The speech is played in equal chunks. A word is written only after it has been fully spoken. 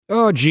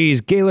Oh,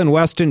 geez, Galen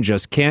Weston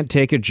just can't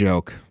take a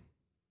joke.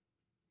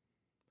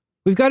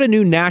 We've got a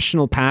new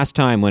national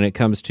pastime when it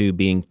comes to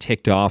being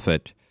ticked off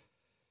at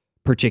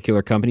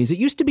particular companies. It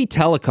used to be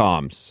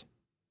telecoms.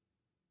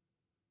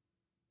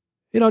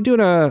 You know, doing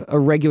a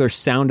regular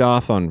sound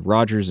off on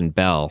Rogers and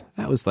Bell,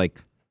 that was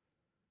like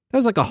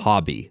a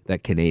hobby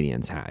that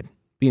Canadians had,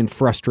 being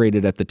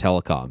frustrated at the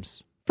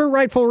telecoms for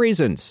rightful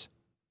reasons.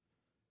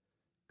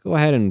 Go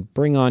ahead and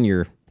bring on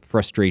your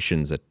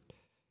frustrations at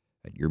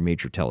your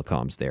major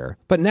telecoms there.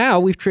 But now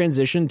we've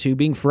transitioned to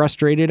being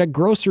frustrated at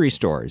grocery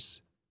stores.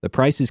 The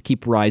prices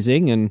keep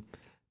rising and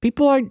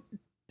people aren't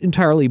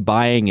entirely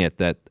buying it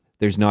that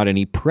there's not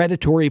any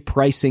predatory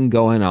pricing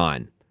going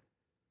on.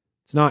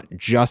 It's not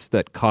just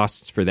that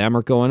costs for them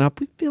are going up.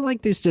 We feel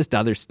like there's just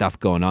other stuff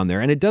going on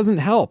there. And it doesn't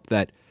help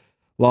that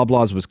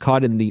Loblaws was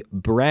caught in the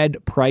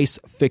bread price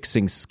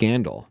fixing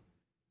scandal.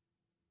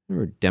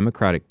 Remember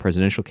Democratic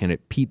presidential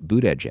candidate Pete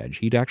Buttigieg?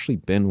 He'd actually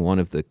been one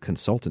of the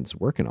consultants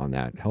working on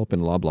that, helping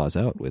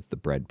Loblaws out with the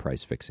bread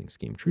price fixing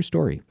scheme. True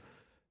story.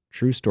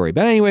 True story.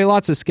 But anyway,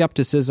 lots of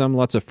skepticism,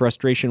 lots of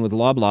frustration with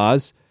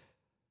Loblaws.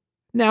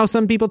 Now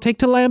some people take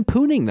to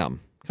lampooning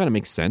them. Kind of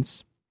makes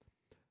sense.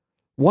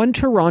 One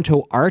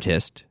Toronto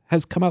artist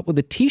has come up with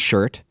a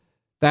t-shirt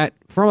that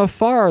from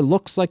afar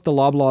looks like the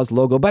Loblaws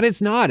logo, but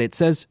it's not. It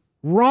says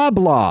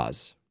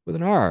Roblaws with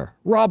an R.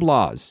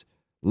 Roblaws.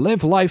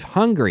 Live life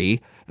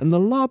hungry. And the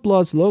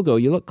Loblaws logo,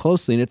 you look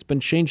closely and it's been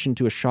changed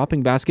into a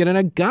shopping basket and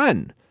a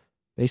gun.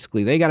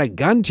 Basically, they got a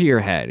gun to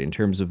your head in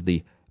terms of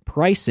the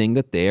pricing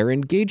that they're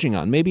engaging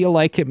on. Maybe you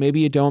like it, maybe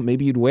you don't,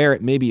 maybe you'd wear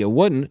it, maybe you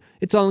wouldn't.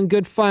 It's all in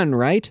good fun,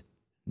 right?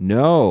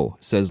 No,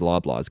 says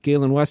Loblaws.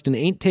 Galen Weston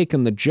ain't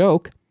taking the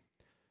joke.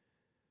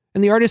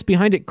 And the artist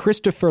behind it,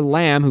 Christopher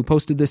Lamb, who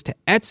posted this to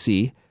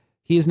Etsy,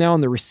 he is now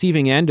on the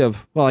receiving end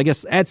of, well, I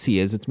guess Etsy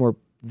is. It's more,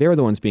 they're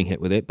the ones being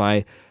hit with it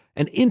by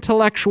an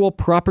intellectual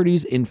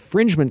properties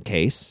infringement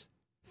case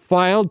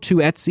filed to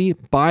Etsy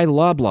by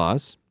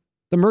Loblaws.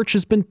 The merch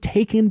has been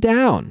taken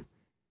down,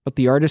 but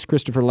the artist,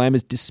 Christopher Lamb,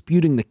 is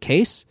disputing the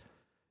case.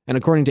 And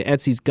according to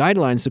Etsy's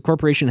guidelines, the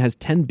corporation has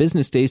 10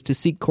 business days to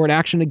seek court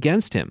action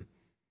against him.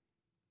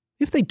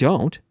 If they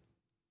don't,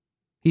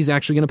 he's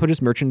actually going to put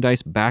his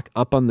merchandise back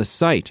up on the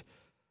site.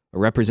 A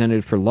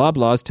representative for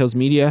Loblaws tells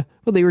media,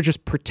 well, they were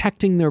just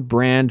protecting their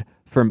brand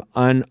from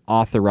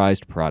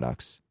unauthorized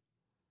products.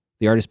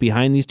 The artist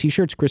behind these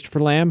t-shirts,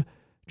 Christopher Lamb,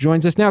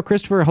 joins us now.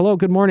 Christopher, hello,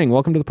 good morning.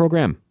 Welcome to the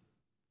program.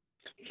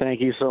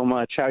 Thank you so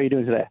much. How are you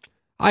doing today?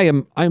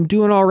 I'm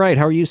doing all right.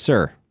 How are you,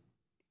 sir?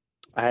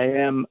 I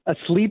am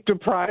sleep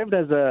deprived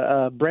as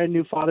a brand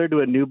new father to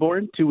a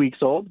newborn, 2 weeks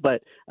old,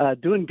 but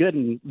doing good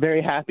and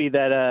very happy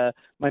that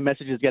my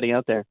message is getting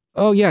out there.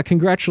 Oh, yeah.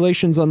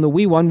 Congratulations on the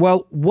wee one.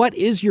 Well, what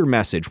is your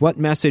message? What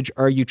message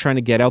are you trying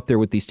to get out there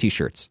with these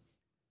t-shirts?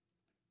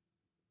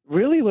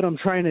 Really what I'm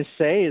trying to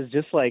say is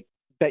just like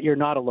that you're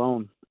not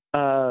alone.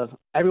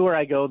 Everywhere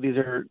I go,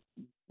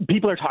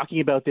 people are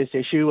talking about this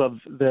issue of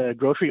the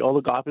grocery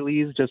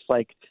oligopolies, just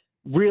like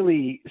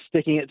really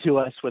sticking it to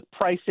us with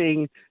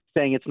pricing,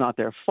 saying it's not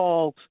their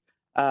fault.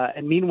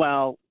 And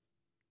meanwhile,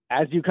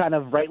 as you kind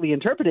of rightly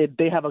interpreted,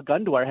 they have a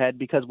gun to our head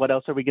because what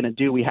else are we going to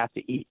do? We have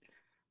to eat.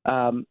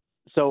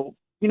 So,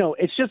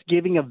 it's just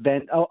giving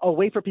a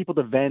way for people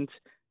to vent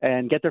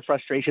and get their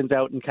frustrations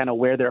out and kind of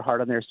wear their heart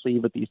on their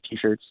sleeve with these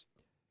T-shirts.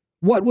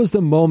 What was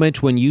the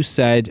moment when you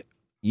said,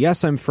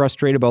 yes, I'm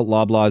frustrated about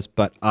Loblaws,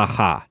 but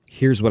aha,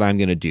 here's what I'm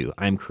going to do.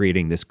 I'm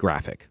creating this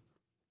graphic.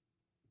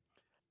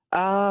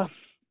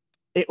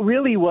 It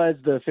really was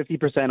the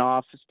 50%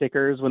 off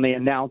stickers when they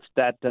announced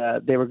that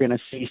they were going to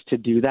cease to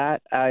do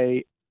that.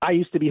 I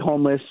used to be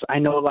homeless. I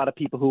know a lot of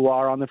people who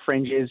are on the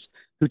fringes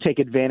who take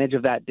advantage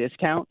of that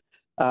discount.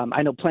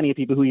 I know plenty of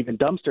people who even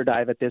dumpster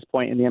dive at this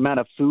point, and the amount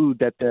of food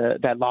that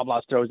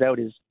Loblaws throws out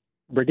is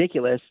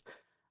ridiculous.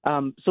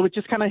 So it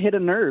just kind of hit a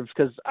nerve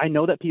because I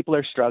know that people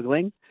are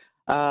struggling.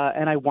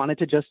 And I wanted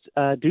to just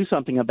do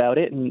something about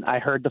it. And I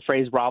heard the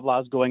phrase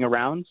Roblaws going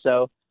around.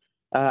 So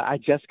I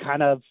just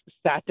kind of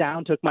sat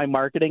down, took my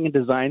marketing and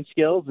design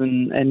skills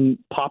and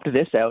popped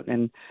this out.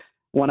 And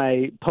when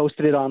I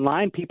posted it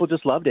online, people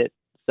just loved it.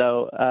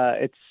 So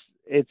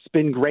it's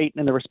been great.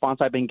 And the response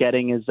I've been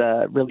getting is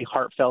really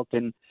heartfelt.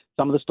 And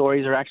some of the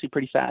stories are actually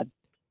pretty sad.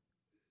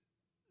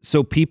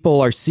 So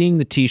people are seeing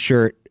the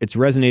T-shirt, it's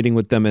resonating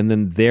with them, and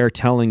then they're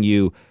telling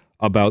you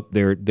about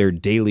their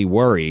daily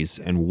worries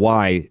and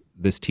why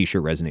this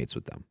T-shirt resonates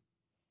with them.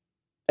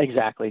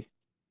 Exactly.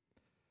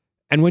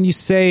 And when you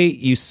say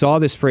you saw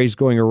this phrase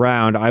going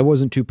around, I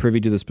wasn't too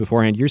privy to this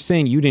beforehand. You're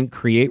saying you didn't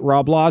create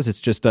Roblaws. It's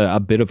just a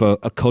bit of a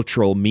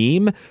cultural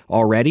meme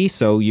already.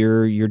 So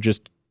you're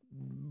just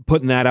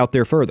putting that out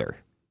there further.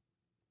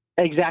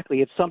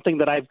 Exactly. It's something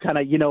that I've kind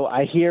of,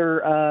 I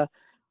hear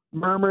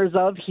murmurs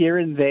of here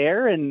and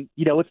there, and,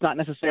 it's not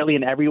necessarily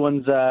in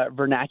everyone's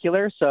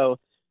vernacular. So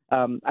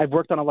I've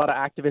worked on a lot of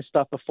activist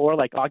stuff before,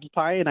 like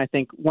Occupy, and I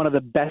think one of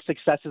the best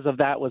successes of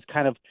that was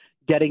kind of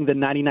getting the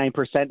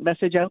 99%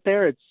 message out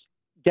there. It's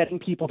getting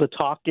people to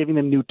talk, giving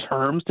them new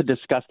terms to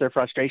discuss their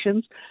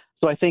frustrations.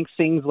 So I think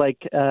things like,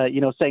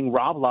 saying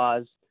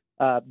Roblaws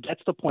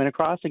gets the point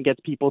across and gets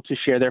people to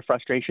share their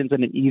frustrations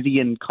in an easy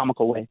and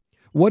comical way.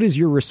 What is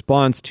your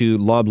response to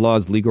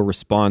Loblaw's legal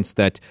response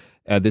that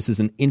this is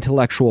an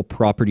intellectual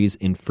properties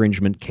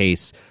infringement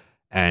case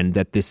and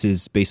that this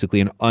is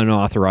basically an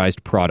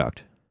unauthorized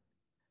product?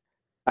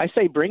 I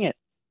say bring it.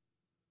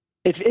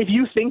 If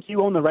you think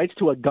you own the rights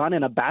to a gun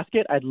and a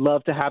basket, I'd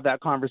love to have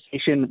that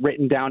conversation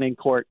written down in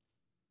court,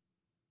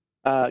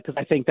 because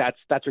I think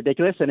that's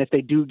ridiculous. And if they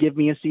do give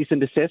me a cease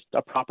and desist,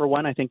 a proper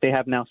one, I think they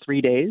have now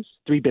 3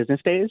 business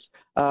days,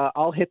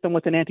 I'll hit them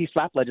with an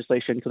anti-SLAPP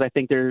legislation, because I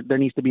think there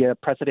needs to be a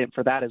precedent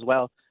for that as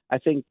well. I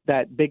think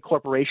that big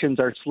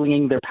corporations are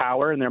slinging their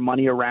power and their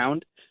money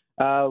around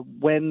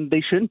when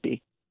they shouldn't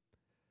be.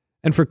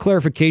 And for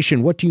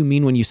clarification, what do you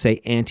mean when you say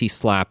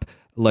anti-SLAPP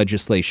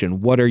legislation?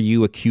 What are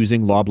you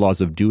accusing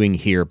Loblaws of doing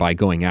here by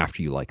going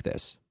after you like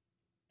this?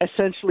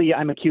 Essentially,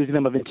 I'm accusing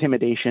them of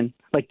intimidation.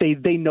 Like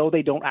they know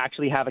they don't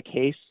actually have a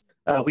case.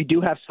 We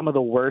do have some of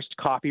the worst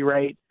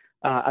parody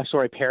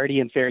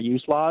and fair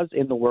use laws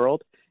in the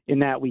world, in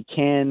that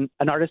an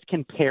artist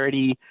can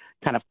parody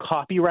kind of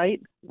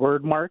copyright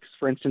word marks.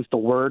 For instance, the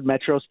word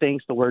Metro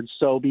stinks, the word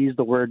Sobeys,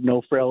 the word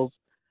no frills.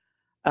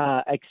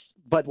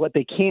 But what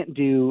they can't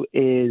do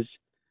is,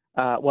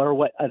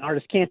 what an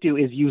artist can't do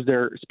is use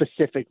their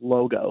specific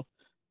logo.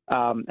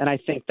 And I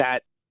think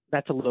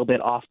that's a little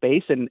bit off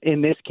base. And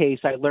in this case,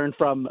 I learned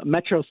from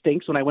Metro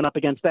Stinks when I went up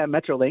against them,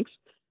 Metro Links.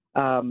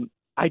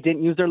 I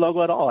didn't use their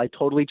logo at all. I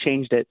totally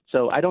changed it.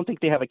 So I don't think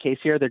they have a case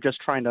here. They're just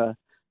trying to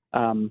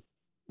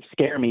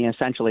scare me,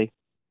 essentially.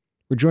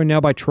 We're joined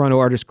now by Toronto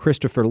artist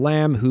Christopher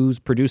Lamb, who's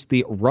produced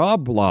the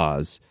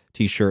Roblaws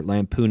t-shirt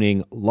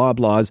lampooning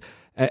Loblaws.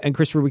 And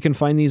Christopher, we can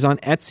find these on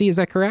Etsy. Is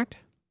that correct?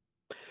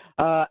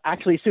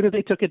 Actually, as soon as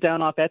they took it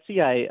down off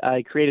Etsy,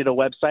 I created a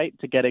website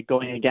to get it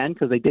going again,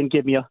 because they didn't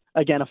give me a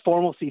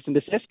formal cease and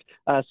desist.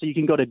 So you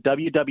can go to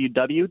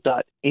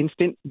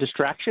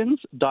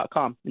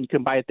www.instantdistractions.com and you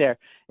can buy it there.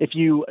 If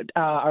you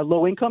are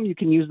low income, you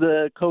can use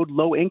the code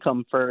low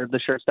income for the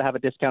shirts to have a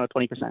discount of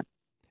 20%.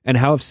 And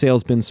how have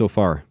sales been so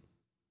far?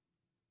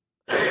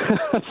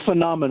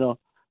 Phenomenal.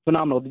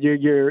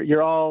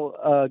 You're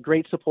all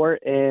great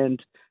support,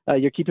 and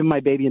you're keeping my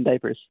baby in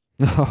diapers.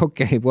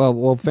 Okay,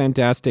 well,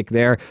 fantastic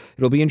there.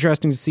 It'll be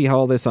interesting to see how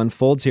all this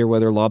unfolds here,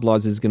 whether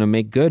Loblaws is going to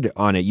make good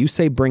on it. You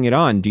say bring it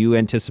on. Do you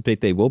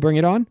anticipate they will bring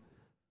it on?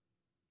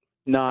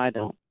 No, I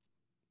don't.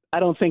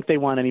 I don't think they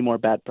want any more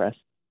bad press.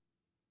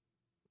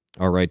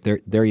 All right,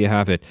 there you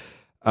have it.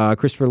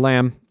 Christopher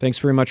Lamb, thanks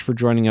very much for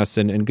joining us,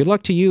 and good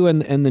luck to you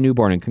and the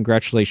newborn, and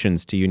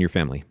congratulations to you and your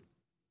family.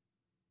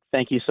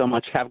 Thank you so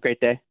much. Have a great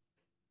day.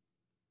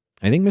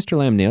 I think Mr.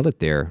 Lamb nailed it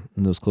there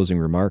in those closing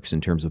remarks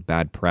in terms of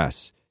bad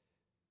press.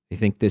 I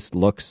think this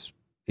looks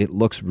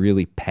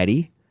really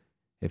petty.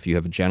 If you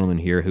have a gentleman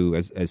here who,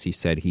 as he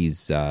said, he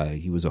was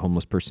a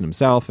homeless person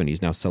himself, and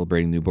he's now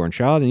celebrating a newborn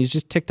child, and he's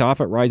just ticked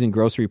off at rising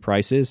grocery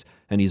prices,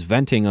 and he's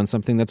venting on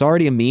something that's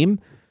already a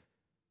meme.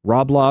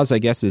 Roblaws, I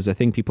guess, is a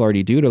thing people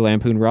already do to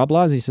lampoon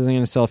Roblaws. He says, I'm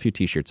going to sell a few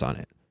t-shirts on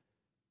it.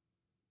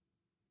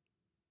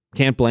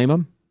 Can't blame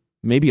him.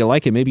 Maybe you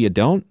like it, maybe you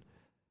don't.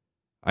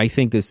 I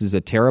think this is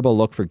a terrible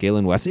look for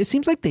Galen West. It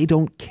seems like they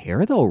don't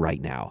care, though,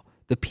 right now.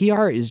 The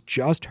PR is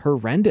just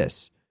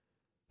horrendous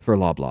for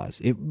Loblaws.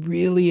 It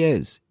really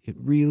is. It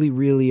really,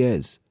 really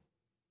is.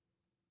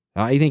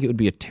 I think it would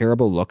be a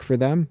terrible look for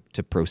them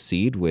to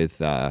proceed with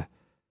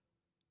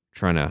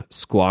trying to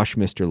squash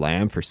Mr.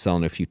 Lamb for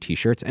selling a few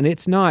t-shirts. And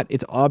it's not.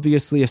 It's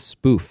obviously a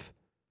spoof.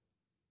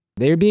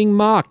 They're being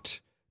mocked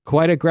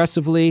quite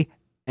aggressively,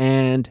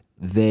 and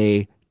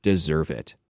they deserve it.